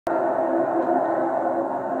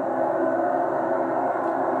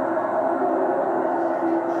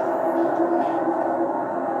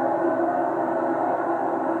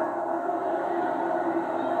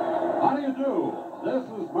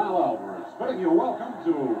bidding you welcome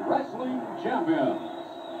to Wrestling Champions,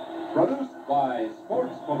 produced by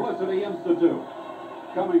Sports Publicity Institute.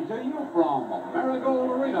 Coming to you from Marigold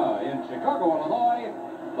Arena in Chicago, Illinois,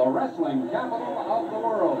 the wrestling capital of the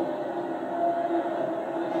world.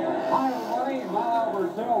 Hi everybody, Mal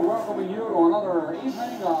Brazil welcoming you to another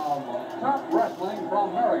evening of top wrestling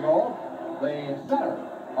from Marigold, the center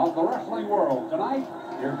of the wrestling world. Tonight,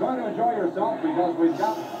 you're going to enjoy yourself because we've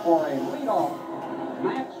got for a lead-off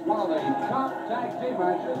match one of the top tag team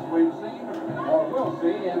matches we've seen or will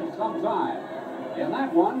see in some time. In that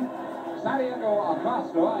one, Santiago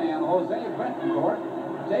Acosta and Jose Bettencourt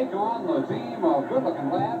take on the team of good-looking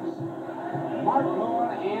lads, Mark Lewin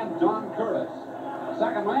and Don Curtis.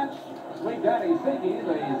 Second match, Sweet Daddy Siki,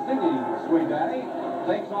 the singing Sweet Daddy,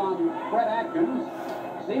 takes on Fred Atkins.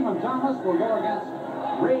 Stephen Thomas will go against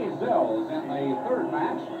Ray Zills in the third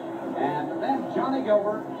match. And then Johnny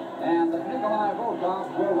Gilbert and Nikolai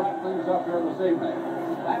Volkov will wrap things up here this evening.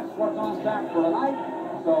 That's what's on tap for tonight.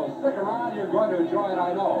 So stick around, you're going to enjoy it,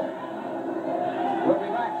 I know. We'll be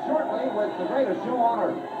back shortly with the greatest show on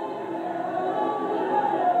earth.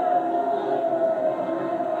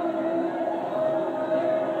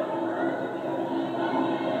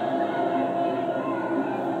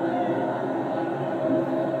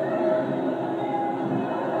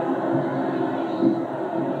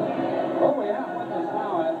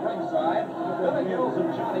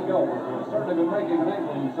 Johnny Gilbert, who have certainly been making a name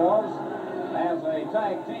for themselves as a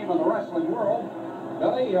tag team in the wrestling world.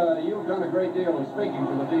 Billy, you've done a great deal of speaking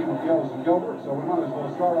to the team of Gills and Gilbert, so we might as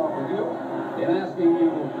well start off with you in asking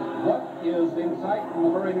you what is in sight in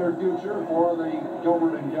the very near future for the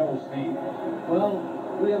Gilbert and Gills team. Well,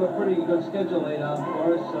 we have a pretty good schedule laid out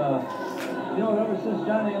for us. You know, ever since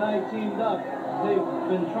Johnny and I teamed up, they've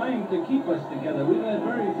been trying to keep us together. We've had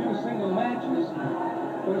very few single matches.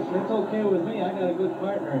 Of course, it's okay with me. I got a good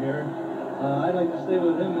partner here. I'd like to stay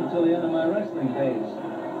with him until the end of my wrestling days,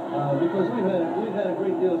 because we've had a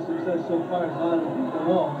great deal of success so far, as a lot of people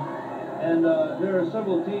know. And there are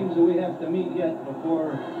several teams that we have to meet yet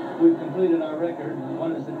before we've completed our record.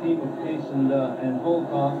 One is the team of Case and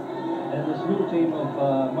Volkov, and this new team of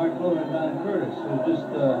Mark Lewin and Don Curtis, who just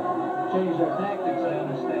changed their tactics, I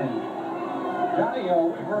understand. Johnny,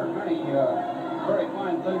 we've heard many very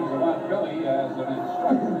fine things about Billy as an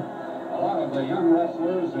instructor. A lot of the young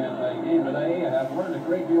wrestlers in the game today have learned a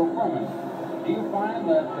great deal from him. Do you find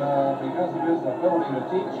that because of his ability to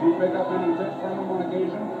teach, you pick up any tips from him on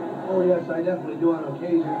occasion? Oh yes, I definitely do on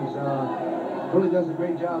occasions. Billy does a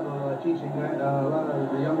great job of teaching that, a lot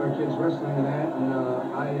of the younger kids wrestling and that, and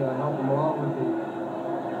I help him along with it.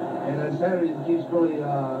 And on Saturdays, it keeps Billy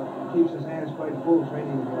keeps his hands quite full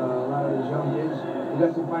training a lot of his young kids. We've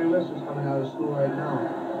got some fine wrestlers coming out of school right now.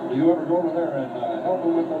 Do you ever go over there and help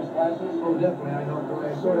them with those classes? Oh, definitely. I help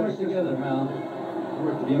Billy. So work together, Mal.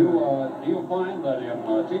 Do you find that in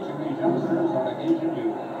teaching these youngsters on occasion,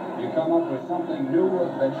 you come up with something new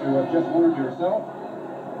that you have just learned yourself?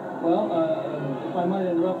 Well, if I might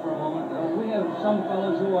interrupt for a moment, we have some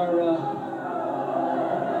fellows who are,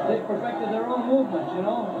 they've perfected their own movements, you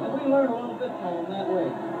know, and we learn a little bit from them that way.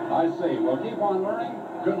 I see. Well, keep on learning.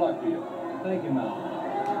 Good luck to you. Thank you, Mal.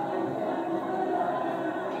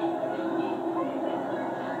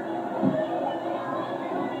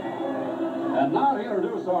 And now to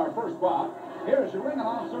introduce our first bout, here's your ring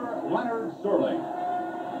announcer, Leonard Sterling.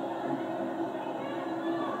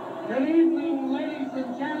 Good evening, ladies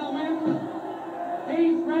and gentlemen.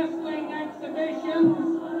 These wrestling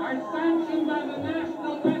exhibitions are sanctioned by the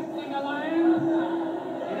National Wrestling Alliance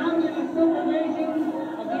and under the supervision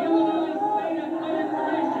of the Illinois State Athletic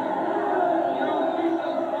Commission. Your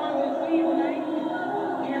officials for this evening,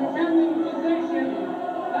 the attending physician,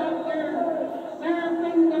 Dr.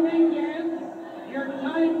 Serafin Dominguez, your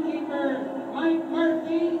timekeeper, Mike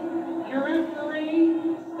Murphy, your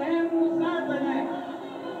referee, Stan Zarberneck.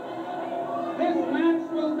 This match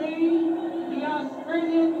will be the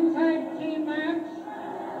Australian Tag Team match.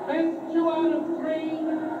 Best 2 out of 3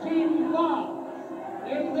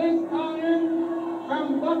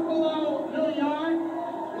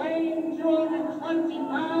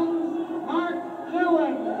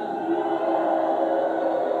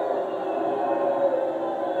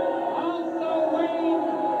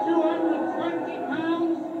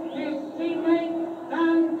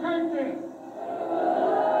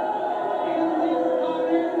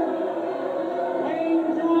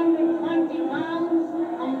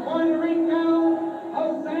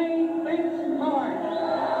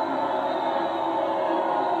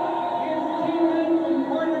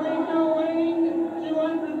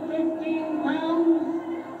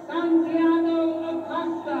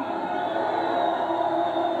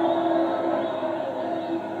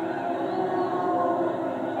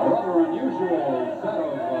 rather unusual set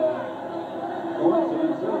of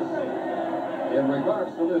coincidences in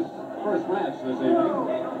regards to this first match this evening.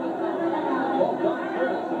 Both Don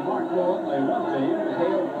Curtis and Mark Lewin, the one team,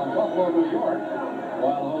 hail from Buffalo, New York,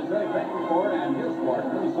 while Jose Bettencourt and his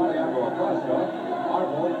partner, Santiago Acosta, are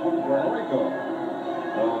both from Puerto Rico.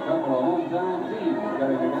 So a couple of hometown teams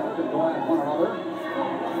getting together to go at one another.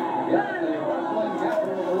 Yes, the wrestling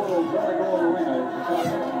capital of the world, Bettencourt Arena in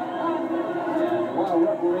Chicago. And while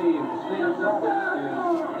referee Stan Sarback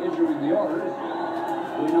is issuing the orders,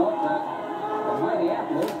 we note that the mighty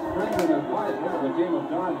Atlas, friend and advisor of the team of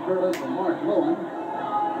Don Curtis and Mark Lewin,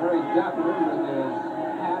 very dapper with his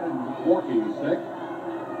hat and walking stick,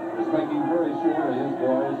 is making very sure that his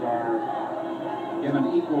boys are given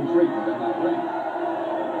equal treatment in that ring.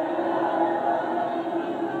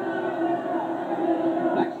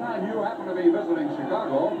 Next time you happen to be visiting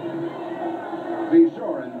Chicago, be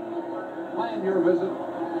sure and plan your visit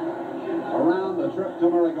around the trip to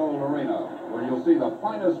Marigold Arena, where you'll see the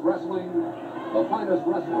finest wrestling, the finest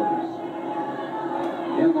wrestlers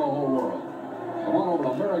in the whole world. Come on over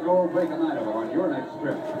to Marigold, make a night of it on your next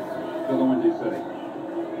trip to the Windy City.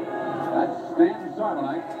 That's Stan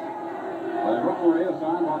Sarback, the referee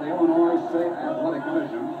assigned by the Illinois State Athletic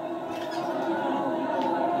Commission.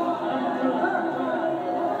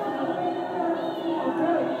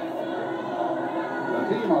 The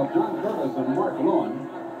team of Don Curtis and Mark Lewin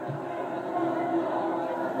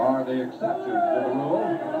are the exception to the rule,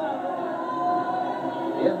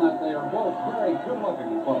 in that they are both very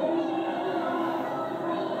good-looking fellows.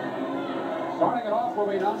 Starting it off will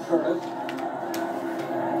be Don Curtis.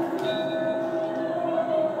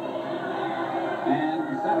 And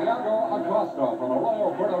Santiago Acosta from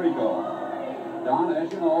Arroyo, Puerto Rico. Don,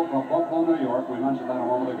 as you know, from Buffalo, New York. We mentioned that a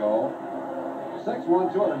moment ago.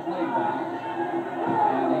 6'1", 220 pounds.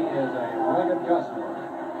 And he is a rugged customer.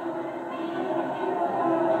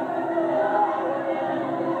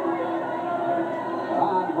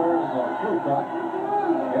 Don wears a crew cut,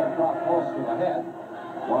 hair cropped close to the head,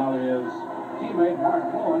 while his teammate Mark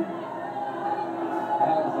Lewin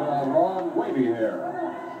has long, wavy hair.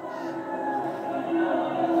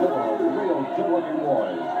 Real good-looking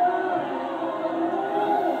boys.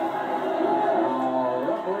 Now,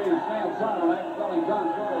 referee Stan Sarback telling Don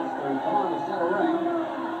Curtis to come on the center ring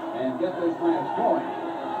and get this match going.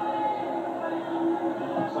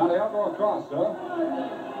 Santiago Acosta,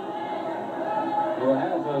 who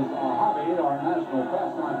has as a hobby our national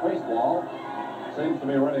pastime baseball, seems to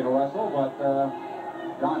be ready to wrestle, but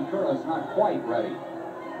Don Curtis not quite ready.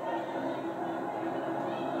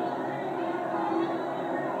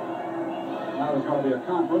 Now there's going to be a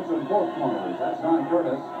conference in both corners. That's Don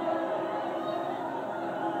Curtis.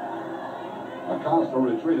 Acosta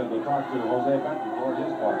retreated to talk to Jose Bettencourt,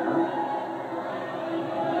 his partner.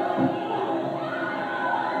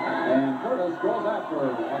 And Curtis goes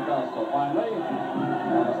after Acosta finally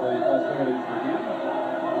as the festivities begin.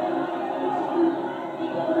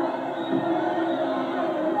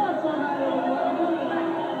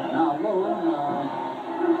 Now Lewin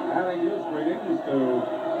adding his greetings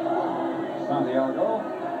to Santiago.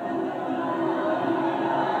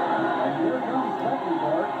 And here comes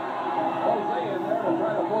Bettencourt. Jose in there to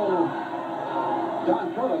try to pull Don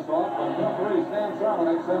Curtis off, but referee Stan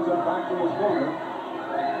Sarback sends him back to his corner.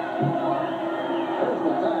 There's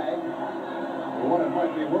the tag for what it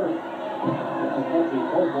might be worth. As much as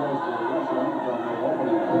both boys were wrestling from the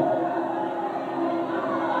opening call.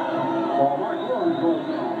 So Mark Lewin goes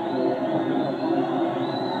in to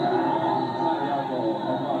Santiago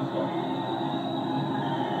Acosta.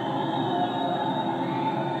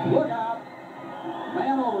 Look out!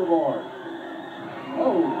 Man overboard.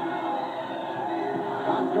 Oh!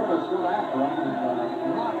 Don Curtis got after him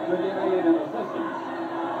and not to get aid and assistance,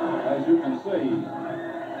 as you can see.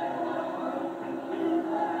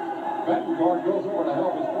 Bettencourt goes over to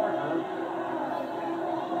help his partner.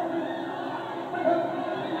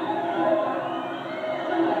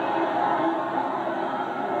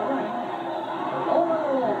 Over the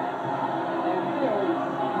rope. And here's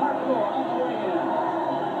Mark Lewin on the way in.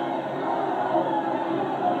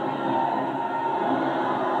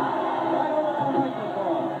 Right over on the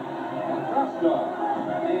microphone. Acosta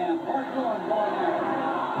and Mark Lewin going after.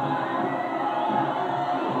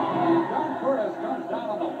 And Don Curtis comes down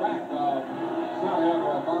on the back of Santiago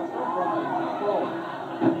Acosta from the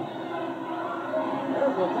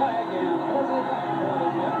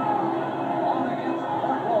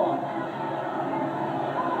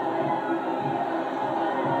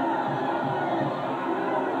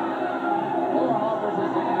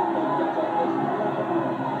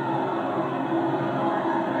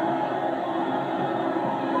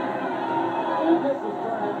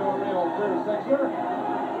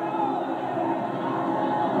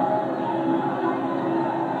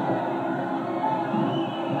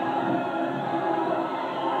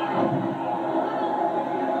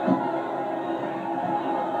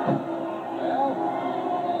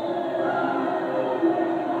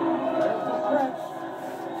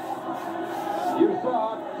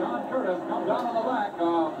Come down on the back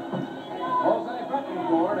of Jose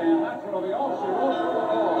Bettencourt, and that's going to be all she wrote for the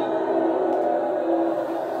ball.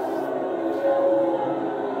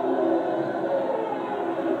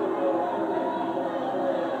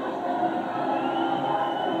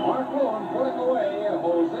 Mark Lewin putting away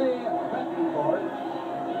Jose Bettencourt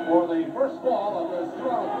for the first ball of this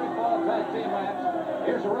 2-out-of-3 ball tag team match.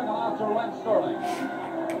 Here's your ring announcer, Len Sterling.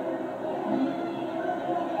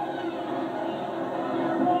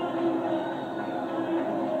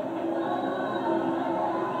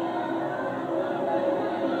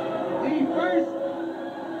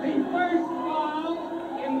 The first ball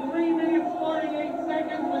in 3 minutes 48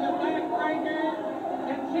 seconds with a backbreaker,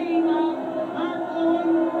 the team of Mark Lewin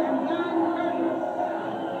and Don Curtis.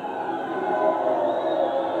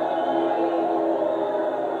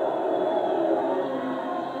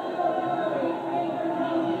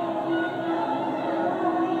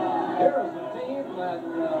 Here is a team that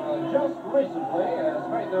just recently has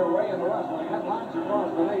made their way in the wrestling headlines across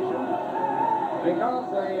the nation, because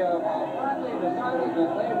they finally decided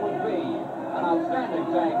that they would be an outstanding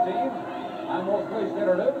tag team. I'm most pleased to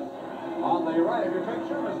introduce, on the right of your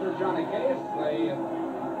picture, Mr. Johnny Case, the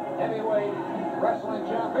heavyweight wrestling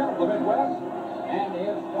champion of the Midwest, and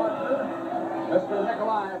his partner, Mr.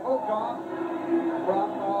 Nikolai Volkov, from,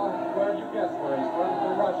 where you guessed where he's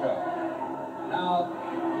from Russia. Now,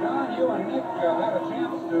 John, you and Nick have had a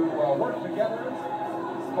chance to work together,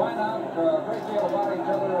 find out a great deal about each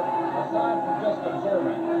other aside from just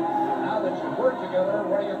observing. Now that you've worked together,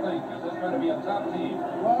 what do you think? Is this going to be a top team?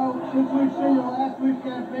 Well, since we've seen you last, we've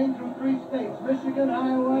campaigned through 3 states, Michigan,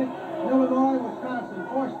 Iowa, Illinois, Wisconsin,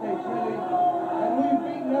 4 states really, and we've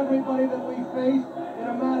beaten everybody that we faced in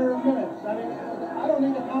a matter of minutes. I mean, I don't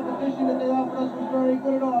think the competition that they offered us was very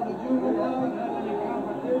good at all. Did you? We haven't had any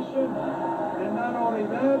competition, and not only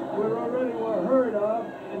that, we're already heard of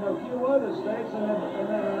in a few other states, and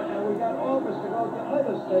we got offers to go to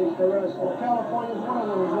other states to wrestle. Well, California's one of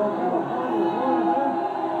those. Well, California is one of them.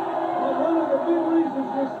 Well, one of the big reasons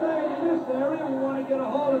we're staying in this area, we want to get a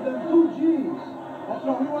hold of them 2 Gs. That's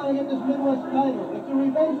right. We want to get this Midwest title. It's a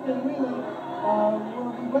revenge thing, really.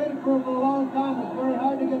 We waited for it for a long time. It's very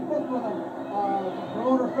hard to get booked with them.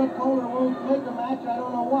 Promoter Fred Kohler won't make a match. I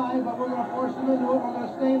don't know why, but we're going to force them into it. We're going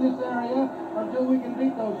to stay in this area until we can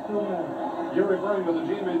beat those 2 men. You're referring to the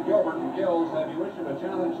G-men Gilbert and Gills. Have you issued a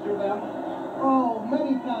challenge to them? Oh,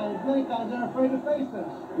 many times. They're afraid to face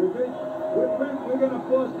us. We're going to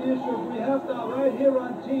force the issue if we have to right here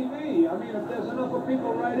on TV. I mean, if there's enough of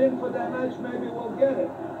people right in for that match, maybe we'll get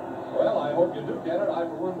it. Well, I hope you do get it. I,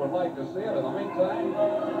 for one, would like to see it. In the meantime,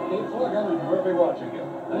 keep looking and we'll be watching you.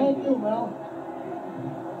 Thank you, Mel.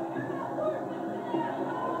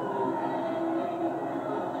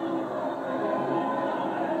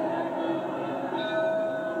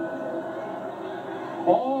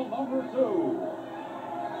 Ball number 2.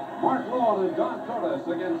 Mark Lewin and Don Curtis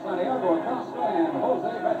against Santiago, Acosta, and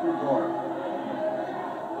Jose Bettencourt.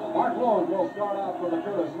 Mark Lewin will start out for the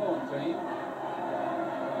Curtis Lewin team.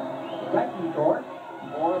 Bettencourt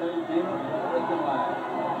for the team of Puerto Rican lad.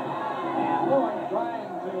 And Lewin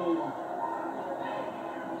trying to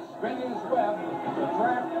spin his web to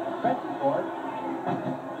trap Bettencourt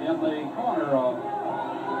in the corner of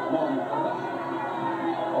Lewin and Curtis.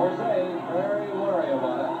 Jose very worried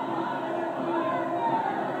about it.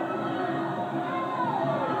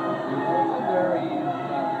 He goes in there, he's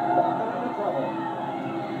walking into trouble.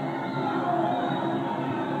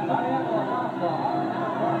 Santiago Acosta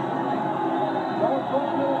across the ring. Goes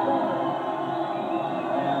going to the corner.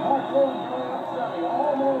 And Mark Lewin really upset. He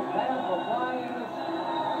almost had to fly in his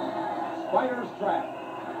spider's trap.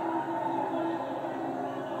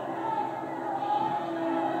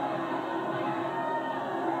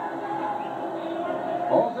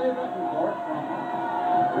 Jose Bettencourt from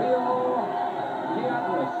Rio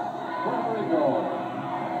Piedras, Puerto Rico.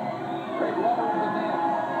 Great lover of the dance.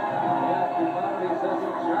 The acting bodies,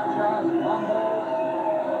 cha-chas, mambos,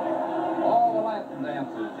 all the Latin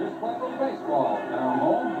dances. Just play a little baseball down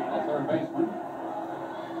home, a third baseman.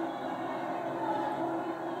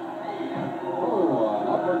 Ooh, an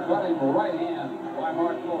upward cutting right hand by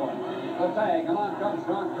Mark Lewin. The tag, and on comes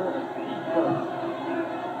Don Curtis first.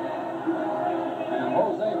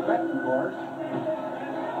 Jose Bettencourt is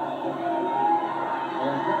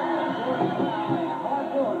getting a short and Mark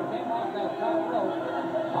Lewin came off that top rope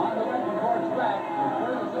onto Bettencourt's back.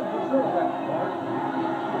 Curtis in pursuit of Bettencourt.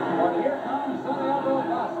 But here comes Santiago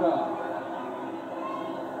Acosta.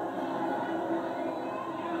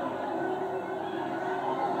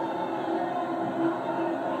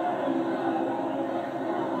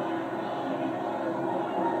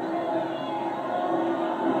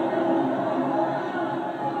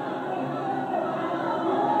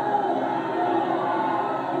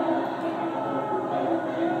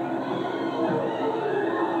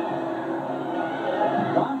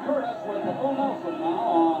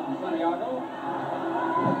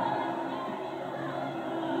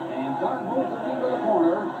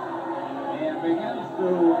 to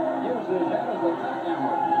use his head as a tack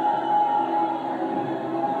hammer.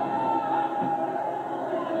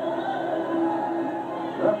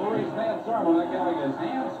 Referee Stan Sarmanek having his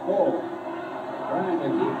hands full, trying to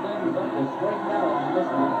keep things up to straighten out on this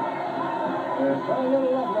one. There's very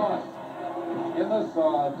little love lost in this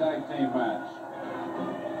tag team match.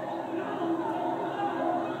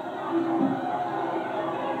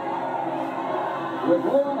 With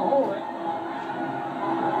Lewin holding,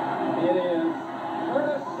 it is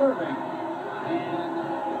Curtis serving, and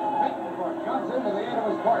Bettencourt comes into the aid of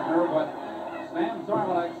his partner, but Stan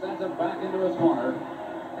Sarmanek sends him back into his corner.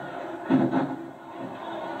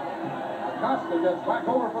 Acosta gets back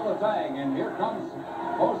over for the tag, and here comes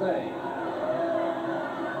Jose.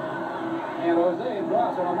 And Jose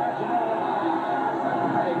draws an imaginary line.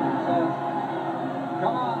 And says,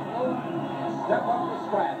 come on, Lewin, step up to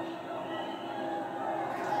scratch.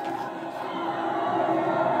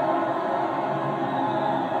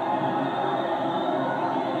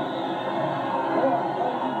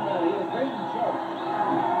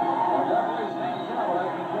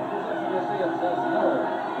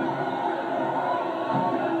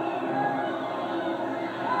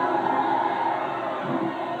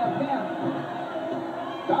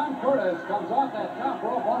 Comes off that top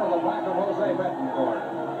rope onto the back of Jose Bettencourt.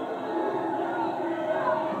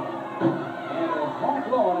 And it's Mark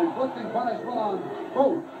Lewin inflicting punishment on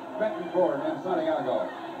both Bettencourt and Santiago.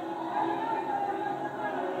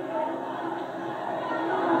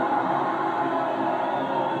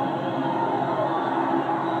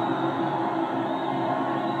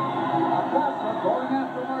 Acosta going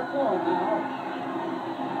after Mark Lewin now.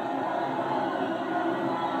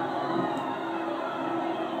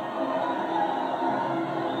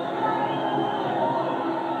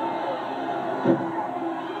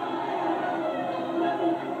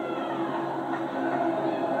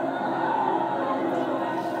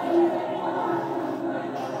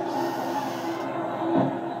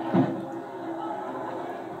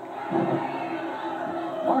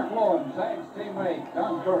 Tags teammate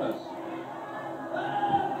Don Curtis.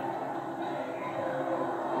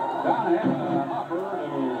 Don had an offer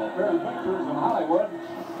to appear in pictures in Hollywood.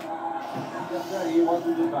 Just said he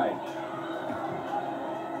wasn't invited.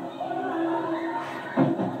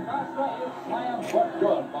 Acosta is slammed but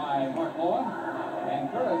good by Mark Lewin.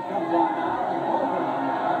 And Curtis comes on now and Walter on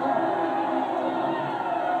the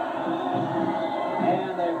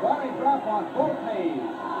and they body drop on both knees.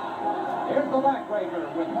 Here's the backbreaker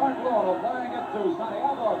with Mark Lewin applying it to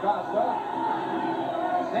Santiago Acosta.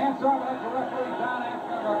 Stan Sarmanek, the referee, down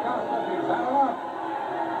after Acosta. He's had enough.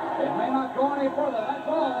 It may not go any further. That's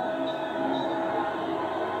all.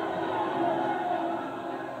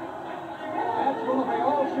 That's going to be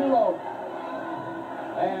all she wrote.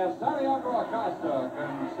 As Santiago Acosta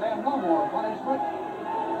can stand no more punishment.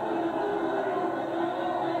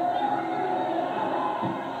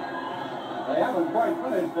 They haven't quite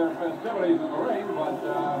finished their festivities in the ring, but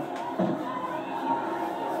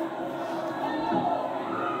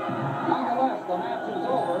nonetheless, the match is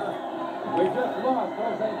over. We just lost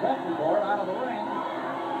Jose Bettencourt out of the ring.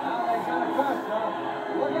 Now they've got Acosta.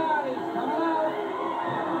 Look out, he's coming out.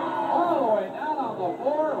 All the way down on the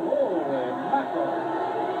floor. Holy mackerel.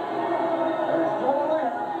 There's trouble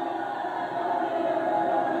there.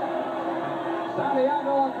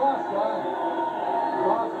 Santiago Acosta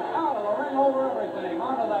crossed out of the ring over everything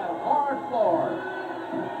onto that hard floor.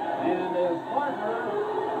 And his partner,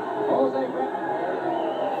 Jose Bettencourt,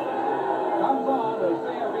 comes on to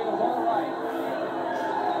see if he is all right.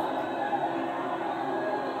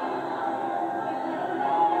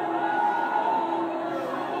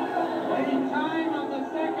 The time of the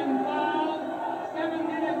second foul, 7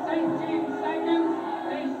 minutes, 18 seconds,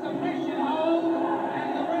 a submission hold, and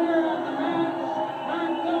the winner of the match,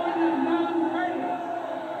 Mark Lewin and Don Curtis.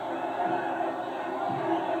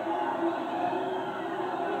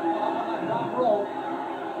 On the top rope.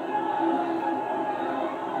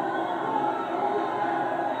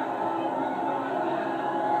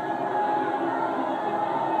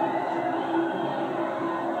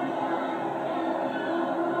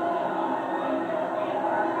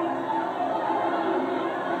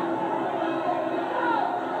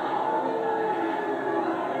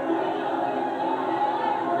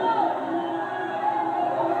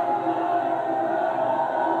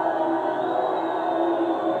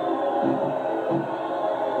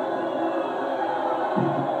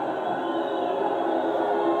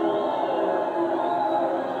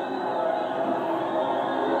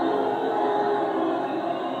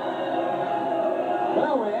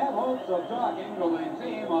 Well, we have hopes of talking to the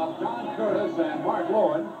team of John Curtis and Mark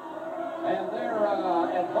Lewin. And their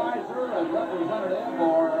advisor and representative,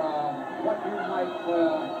 or what you might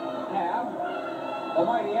have, the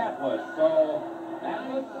mighty Atlas. So,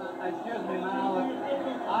 Atlas? Excuse me, Mal.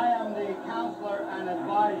 I am the counselor and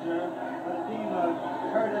advisor for the team of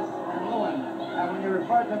Curtis and Lewin. And when you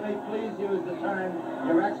refer to me, please use the term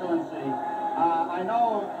Your Excellency. I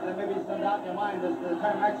know there may be some doubt in your mind as to the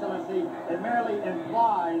term Excellency. It merely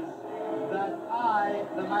implies that I,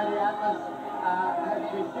 the mighty Atlas, have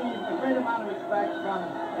received a great amount of respect from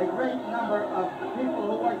a great number of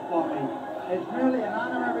people who work for me. It's merely an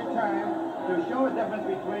honorary term to show a difference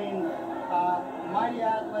between mighty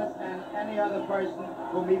Atlas and any other person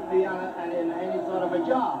who meet me in any sort of a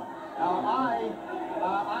job. Now,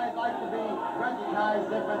 I'd like to be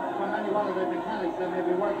recognized different from any one of the mechanics that may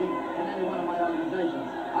be working in any one of my organizations.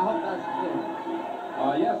 I hope that's clear.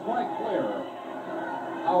 Yes, quite clear.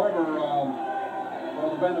 However, for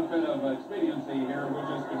the benefit of expediency here, we'll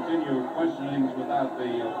just continue questionings without the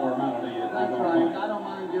formality. That's right. I don't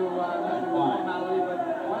mind you messing with formality, but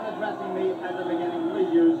when addressing me at the beginning, please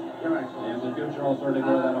use Your Excellency. In the future, I'll certainly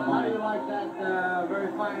bear that in How mind. do you like that very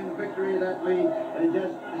fine victory that we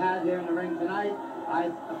just had here in the ring tonight? I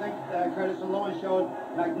think Curtis and Lewin showed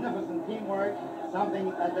magnificent teamwork, something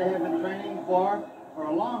that they have been training for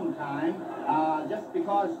a long time. Just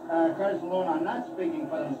because Curtis and Lewin are not speaking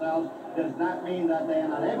for themselves does not mean that they are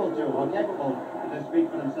not able to or capable to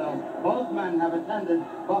speak for themselves. Both men have attended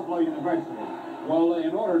Buffalo University. Well,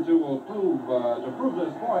 in order to prove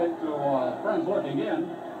this point to friends looking in,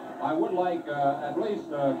 I would like at least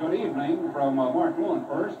good evening from Mark Lewin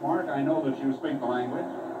first. Mark, I know that you speak the language.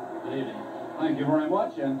 Good evening. Thank you very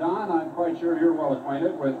much. And Don, I'm quite sure you're well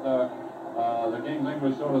acquainted with the King's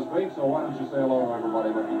English, so to speak, so why don't you say hello to everybody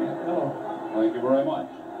looking in? Hello. Thank you very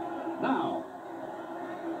much. Now,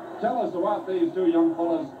 tell us about these two young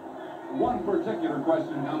fellas. One particular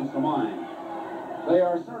question comes to mind. They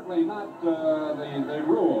are certainly not the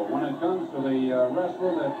rule when it comes to the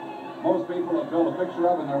wrestler that most people have built a picture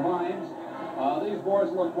of in their minds. These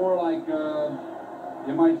boys look more like,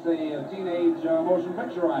 you might say, teenage motion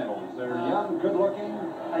picture idols. They're young, good-looking.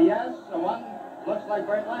 Yes, the one looks like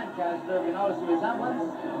Burt Lancaster, if you notice the resemblance.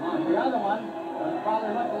 The other one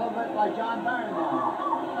probably looks a little bit like John Barrymore.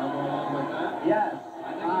 I'll go along with that. Yes,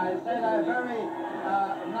 I say they're very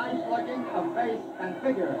nice looking of face and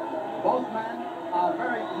figure. Both men are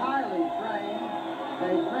very highly trained.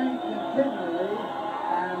 They train continually,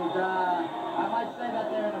 and I might say that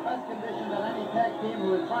they're in the best condition that any tag team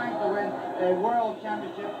who is trying to win a world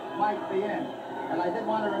championship might be in. And I did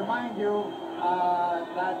want to remind you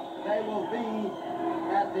that they will be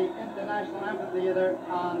at the International Amphitheater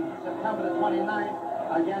on September the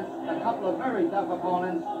 29th against a couple of very tough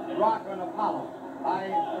opponents, Rocker and Apollo.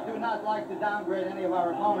 I do not like to downgrade any of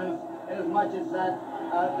our opponents in as much as that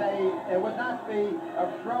it would not be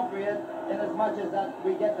appropriate in as much as that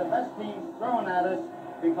we get the best teams thrown at us,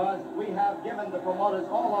 because we have given the promoters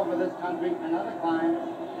all over this country and other clients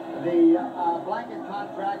the blanket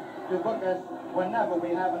contract to book us whenever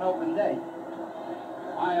we have an open date.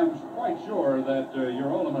 I am quite sure that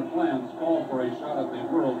your ultimate plans call for a shot at the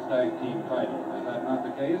World's Tag Team title. Is that not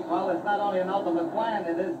the case? Well, it's not only an ultimate plan,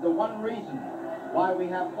 it is the one reason why we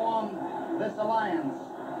have formed this alliance.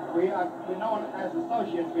 We're known as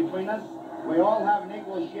associates between us. We all have an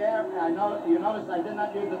equal share. You notice I did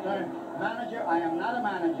not use the term manager. I am not a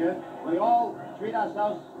manager. We all treat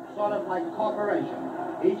ourselves sort of like a corporation.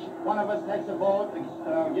 Each one of us takes a vote,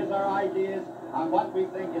 gives our ideas on what we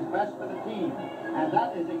think is best for the team. And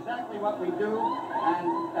that is exactly what we do.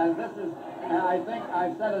 And this is, I think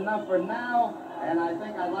I've said enough for now, and I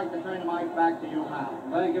think I'd like to turn the mic back to you now.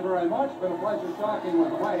 Thank you very much. It's been a pleasure talking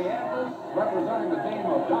with the mighty Atlas, representing the team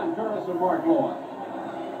of John Curtis and Mark Lewin.